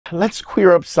let's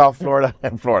queer up South Florida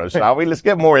and Florida, shall we? Let's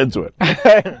get more into it.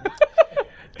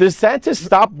 DeSantis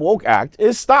Stop Woke Act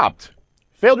is stopped.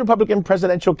 Failed Republican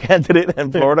presidential candidate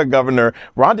and Florida Governor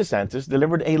Ron DeSantis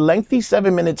delivered a lengthy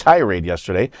 7-minute tirade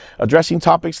yesterday addressing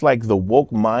topics like the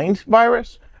woke mind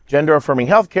virus, gender-affirming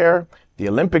healthcare, the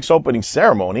Olympics opening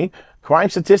ceremony, crime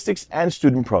statistics, and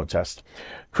student protests.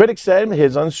 Critics said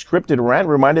his unscripted rant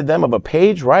reminded them of a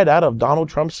page right out of Donald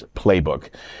Trump's playbook.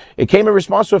 It came in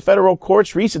response to a federal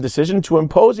court's recent decision to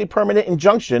impose a permanent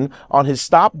injunction on his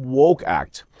Stop Woke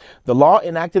Act. The law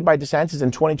enacted by DeSantis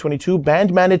in 2022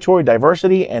 banned mandatory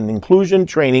diversity and inclusion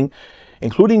training,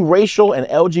 including racial and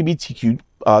LGBTQ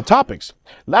topics.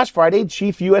 Last Friday,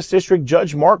 Chief U.S. District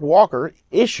Judge Mark Walker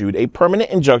issued a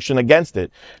permanent injunction against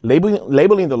it,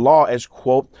 labeling the law as,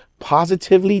 quote,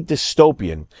 positively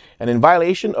dystopian and in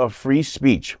violation of free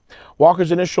speech.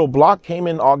 Walker's initial block came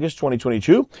in August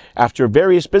 2022 after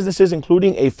various businesses,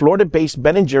 including a Florida-based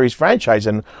Ben & Jerry's franchise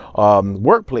and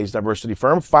workplace diversity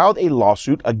firm, filed a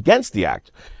lawsuit against the act.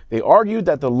 They argued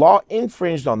that the law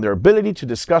infringed on their ability to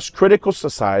discuss critical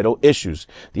societal issues.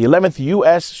 The 11th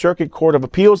U.S. Circuit Court of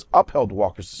Appeals upheld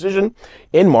Walker's decision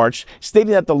in March,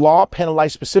 stating that the law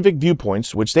penalized specific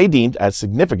viewpoints, which they deemed as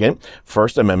significant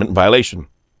First Amendment violation.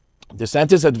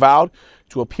 DeSantis had vowed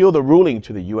to appeal the ruling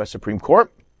to the U.S. Supreme Court.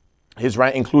 His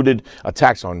rant included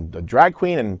attacks on the drag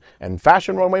queen and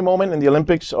fashion runway moment in the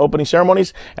Olympics opening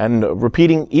ceremonies and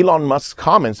repeating Elon Musk's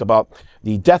comments about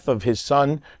the death of his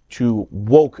son to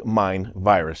woke mind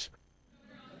virus.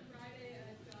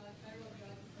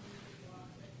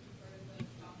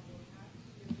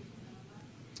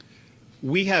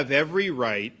 We have every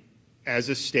right as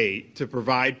a state to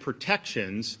provide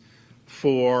protections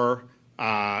for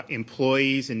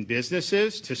employees and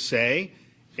businesses to say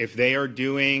if they are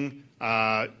doing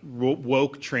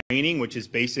woke training, which is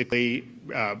basically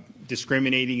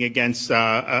discriminating against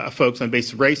folks on the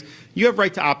basis of race, you have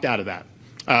right to opt out of that.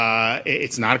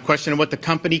 It's not a question of what the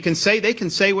company can say. They can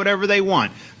say whatever they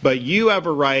want. But you have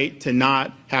a right to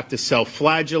not have to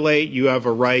self-flagellate. You have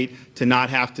a right to not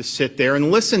have to sit there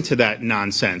and listen to that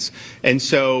nonsense. And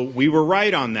so we were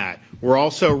right on that. We're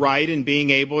also right in being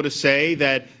able to say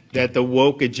that the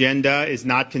woke agenda is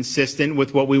not consistent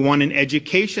with what we want in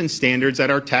education standards at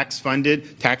our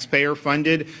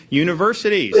taxpayer-funded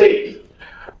universities.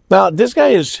 Now, this guy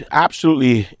is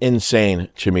absolutely insane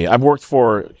to me. I've worked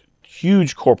for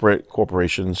huge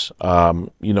corporations,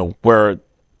 where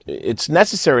it's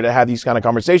necessary to have these kind of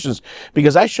conversations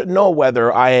because I should know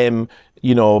whether I am,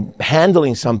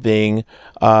 handling something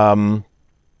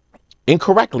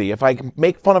incorrectly, if I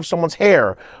make fun of someone's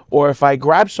hair, or if I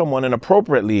grab someone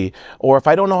inappropriately, or if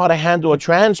I don't know how to handle a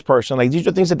trans person. Like, these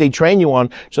are things that they train you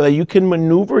on so that you can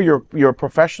maneuver your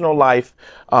professional life,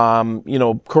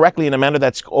 correctly in a manner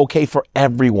that's okay for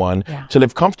everyone to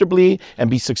live comfortably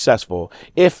and be successful.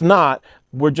 If not,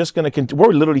 we're just going to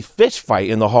we're literally fist fight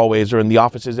in the hallways or in the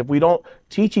offices if we don't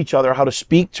teach each other how to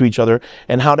speak to each other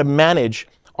and how to manage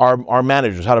our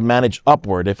managers, how to manage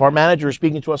upward. If our manager is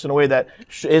speaking to us in a way that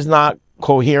is not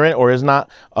coherent or is not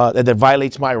that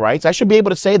violates my rights, I should be able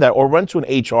to say that or run to an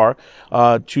HR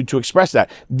to express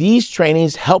that. These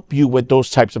trainings help you with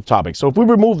those types of topics. So if we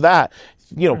remove that,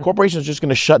 corporations are just going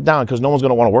to shut down because no one's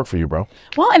going to want to work for you, bro.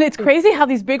 Well, and it's crazy how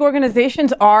these big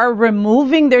organizations are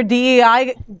removing their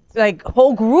DEI, like,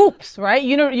 whole groups, right?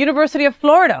 University of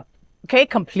Florida, okay,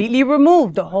 completely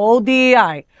removed the whole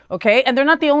DEI. Okay. And they're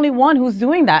not the only one who's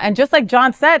doing that. And just like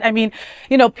John said, I mean,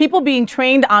 people being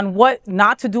trained on what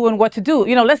not to do and what to do.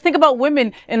 Let's think about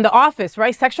women in the office,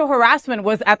 right? Sexual harassment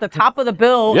was at the top of the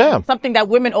bill, something that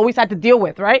women always had to deal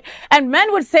with, right? And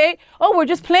men would say, oh, we're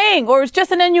just playing, or it's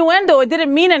just an innuendo. It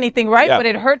didn't mean anything, right? But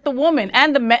it hurt the woman,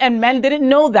 and men didn't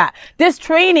know that. This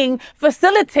training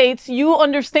facilitates you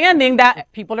understanding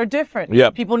that people are different.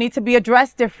 People need to be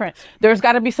addressed different. There's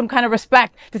got to be some kind of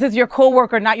respect. This is your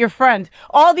coworker, not your friend.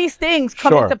 All these things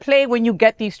come into play when you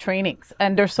get these trainings,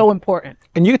 and they're so important.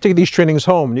 And you can take these trainings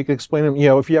home and you can explain them,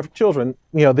 if you have children,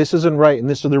 this isn't right and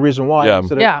this is the reason why.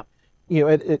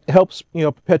 It helps,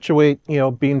 perpetuate,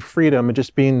 being freedom and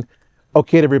just being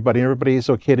okay to everybody. Everybody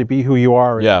is okay to be who you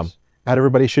are. And and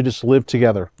everybody should just live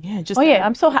together.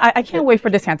 I can't wait for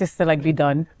DeSantis to be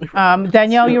done.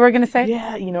 Danielle, you were going to say?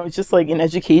 Yeah, it's just like in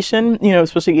education,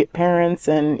 especially parents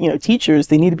and, teachers,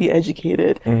 they need to be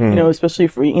educated, especially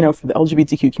for, for the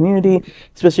LGBTQ community,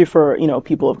 especially for,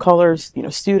 people of color,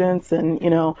 students and,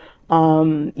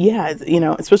 yeah, you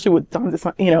know, especially what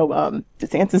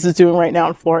DeSantis is doing right now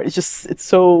in Florida, it's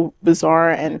so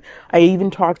bizarre. And I even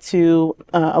talked to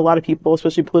a lot of people,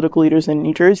 especially political leaders in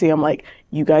New Jersey. I'm like,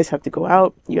 you guys have to go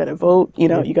out, you got to vote, you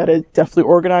know, you got to definitely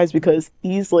organize, because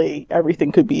easily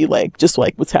everything could be like just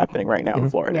like what's happening right now in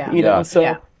Florida, you know.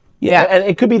 So. Yeah, and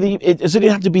it could be it doesn't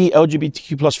have to be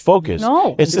LGBTQ plus focus.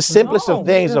 No, it's the simplest of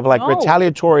things of like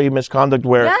retaliatory misconduct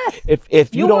where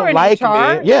if you don't like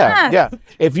me,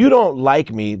 if you don't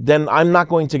like me, then I'm not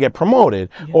going to get promoted.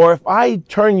 Or if I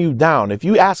turn you down, if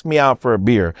you ask me out for a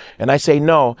beer and I say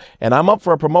no, and I'm up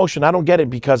for a promotion, I don't get it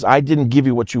because I didn't give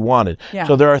you what you wanted.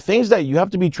 So there are things that you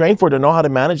have to be trained for to know how to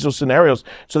manage those scenarios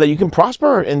so that you can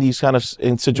prosper in these kind of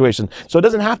situations. So it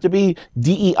doesn't have to be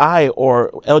DEI or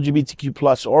LGBTQ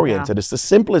plus oriented. It's the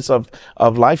simplest of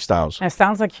lifestyles. It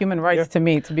sounds like human rights to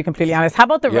me, to be completely honest. How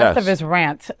about the rest of his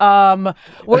rant?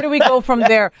 Where do we go from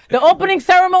there? The opening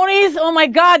ceremonies? Oh my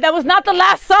God, that was not the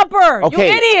Last Supper. Okay,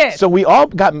 you idiot. So we all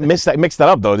got mixed that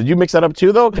up though. Did you mix that up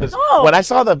too though? Because when I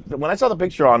saw the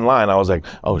picture online, I was like,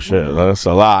 oh shit, that's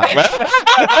a lot.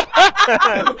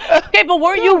 Okay, but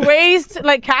were you raised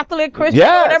like Catholic, Christian,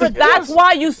 or whatever? That's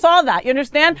why you saw that. You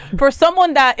understand? For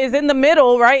someone that is in the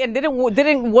middle, right,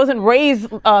 and wasn't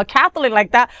raised Catholic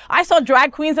like that, I saw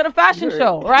drag queens at a fashion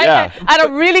show, right? At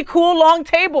a really cool long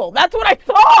table. That's what I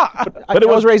saw. But it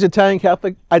was raised Italian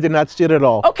Catholic. I did not see it at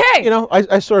all. Okay. You know,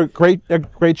 I saw a great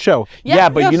show.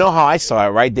 But you know how I saw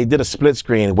it, right? They did a split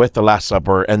screen with the Last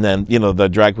Supper and then, you know, the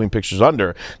drag queen pictures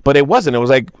under. But it wasn't. It was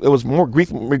like, it was more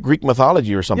Greek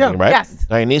mythology or something, right? Yes.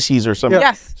 Dionysus or something.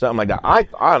 Yes. Something like that. I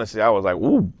honestly, I was like,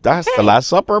 ooh, that's the Last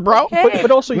Supper, bro. Okay. But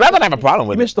also, not that I have a problem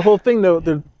with it. You missed the whole thing, though.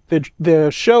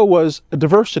 The show was a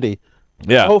diversity.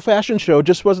 The whole fashion show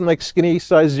just wasn't like skinny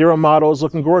size zero models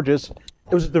looking gorgeous.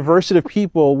 It was a diversity of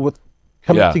people with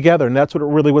coming together, and that's what it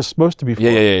really was supposed to be for.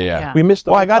 Yeah. We missed.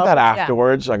 I got that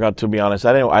afterwards. I got to be honest.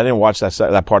 I didn't watch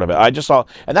that part of it. I just saw,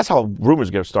 and that's how rumors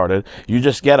get started. You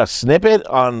just get a snippet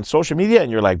on social media,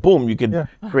 and you're like, boom, you can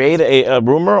create a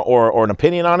rumor or an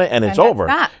opinion on it, and it's over.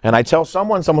 And I tell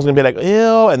someone's gonna be like,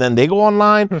 ew, and then they go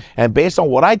online, and based on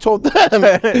what I told them,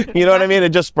 you know what I mean? It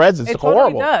just spreads. It's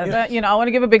horrible. Totally does. You know, I want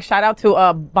to give a big shout out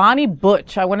to Bonnie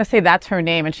Butch. I want to say that's her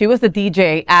name, and she was the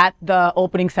DJ at the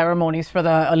opening ceremonies for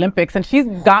the Olympics, and she's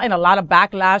gotten a lot of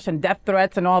backlash and death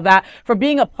threats and all that for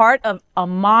being a part of a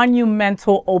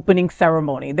monumental opening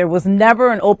ceremony. There was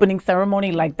never an opening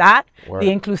ceremony like that. The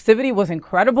inclusivity was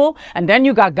incredible. And then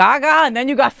you got Gaga, and then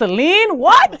you got Celine.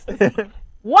 What?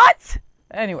 What?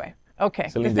 Anyway, okay.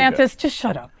 DeSantis, just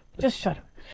shut up. Just shut up.